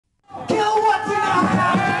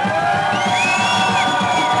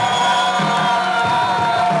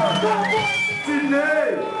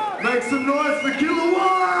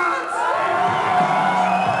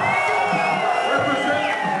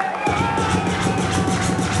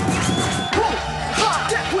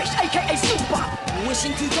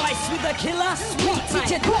Wishing to dice with a killer. Sweet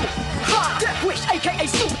teaching. Ha! Death wish, aka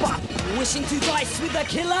super. Wishing to dice with a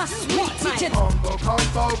killer. Sweet teaching. Combo,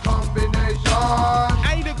 combo, combination.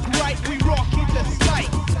 Ain't it great? We rockin' the state.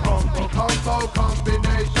 Combo, combo,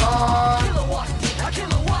 combination.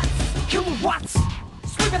 Kilowatts.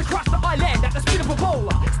 Sweeping across the island at the speed of a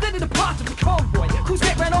bowler. Standing the path of the convoy. Who's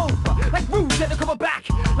get ran over? Like rules that are coming back.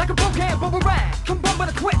 Like a broken boomerang. Come bomb with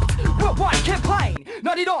equipped. Worldwide campaign.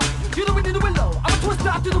 99. You're the wind in the willow. I'm a twister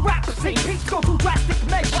after the rap scene. Peaks go through drastic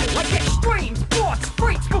measures. Like extreme sports.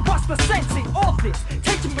 Freaks. But what's the sensing of this?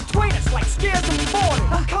 Tension between us like scares and morning.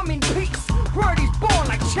 I'm coming peace. Wordy's born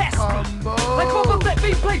like chess. Like Boba Fett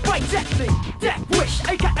being played by Deathly. Death Wish,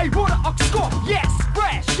 aka Water Ox Scorp. Yes,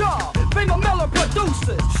 fresh, sharp. Female mellow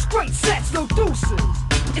producers. Straight sets, no deuces.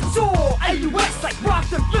 It's all AUS like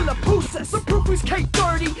Roth and Philippoussis. The proof is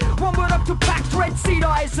K30. One word up to back, Dread Seed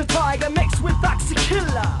Eyes a tiger mixed with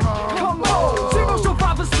Killa Kombo. Zero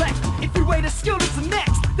survivors left. If you wait a skill is the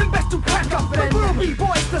next, then best to pack up and the Ruby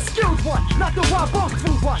Boy's the skilled one, not the wild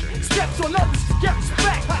boastful one. Steps on others to get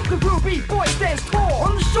respect. The Ruby Boy stands tall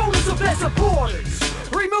on the shoulders of their supporters.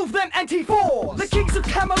 Remove them anti-fours. The kings of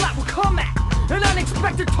Camelot will come at an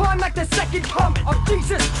unexpected time like the second coming of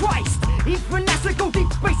Jesus Christ. Even NASA go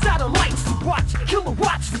deep space satellites to watch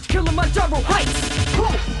Kilowatts reach Kilimanjaro heights.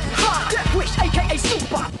 Boom! Ha! Death Wish, aka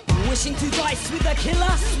Super. Wishing to dice with a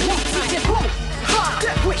killer. Sweet teaching. Boom! Ha!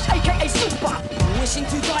 Death Wish, aka Super. Wishing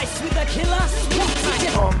to dice with a killer. Sweet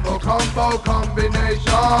teaching. Combo, combo, combination.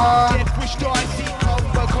 Death wish, dicey,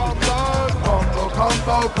 combo, combo. Combo,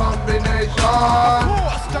 combo, combination. Of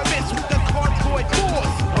course, don't mess with the convoy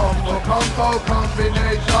force. Combo, combo,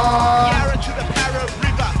 combination. Yarra to the Para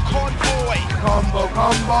River convoy. Combo,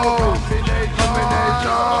 combo,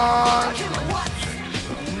 combination.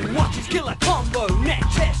 Watch this Killa Kombo. Neck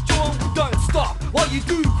chest strong, don't stop while you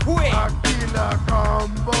do quick. A Killa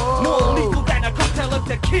Kombo. More lethal than a cocktail of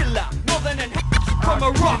tequila. Northern and from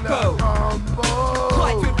Morocco.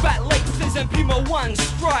 Tied with fat laces and Puma 1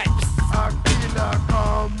 stripes. A Killa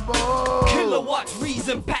Kombo. Kilowatts,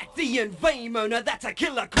 reason, pack the invamo. Now that's a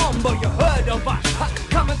Killa Kombo. You heard of us,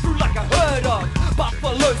 coming through like a herd of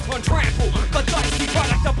buffaloes on trample. The dicey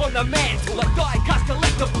product up on the mantle. Like die-cast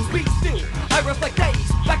collectibles, be still. I reflect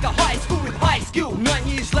days back at high school with high skill. 9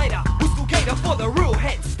 years later, we still cater for the real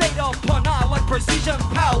head. Stayed upon our like precision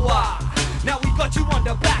power. Now we got you on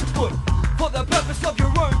the back foot. For the purpose of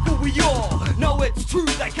your own good, we all know it's true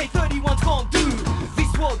that K31's gon' do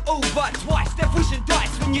this world over twice. Death wish and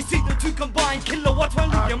dice when you see the two combined. Kilowatts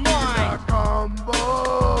won't lose your mind.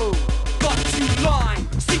 Combo. Got you line,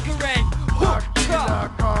 seeker and hooked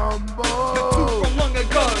up. Combo. The two from long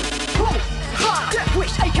ago. Boom, ha, Death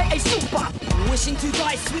wish, aka Super. Wishing to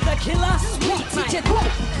dice with a killer. Sweet teaching. Boom,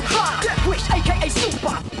 ha, Death wish, aka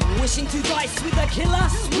Super. Wishing to dice with a killer.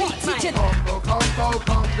 Sweet teaching. Combo, combo,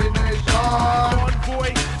 combination.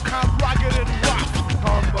 Convoy, come rugged and rough.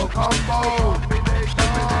 Combo, combo,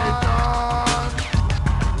 combination.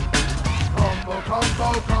 Combo, combo,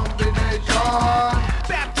 combination.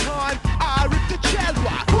 Back time, I rip the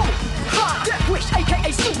chalwa. Boom, ha, Death wish,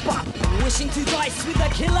 aka Super. Wishing to dice with a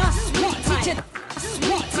killer. Sweet teaching.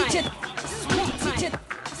 Sweet teaching.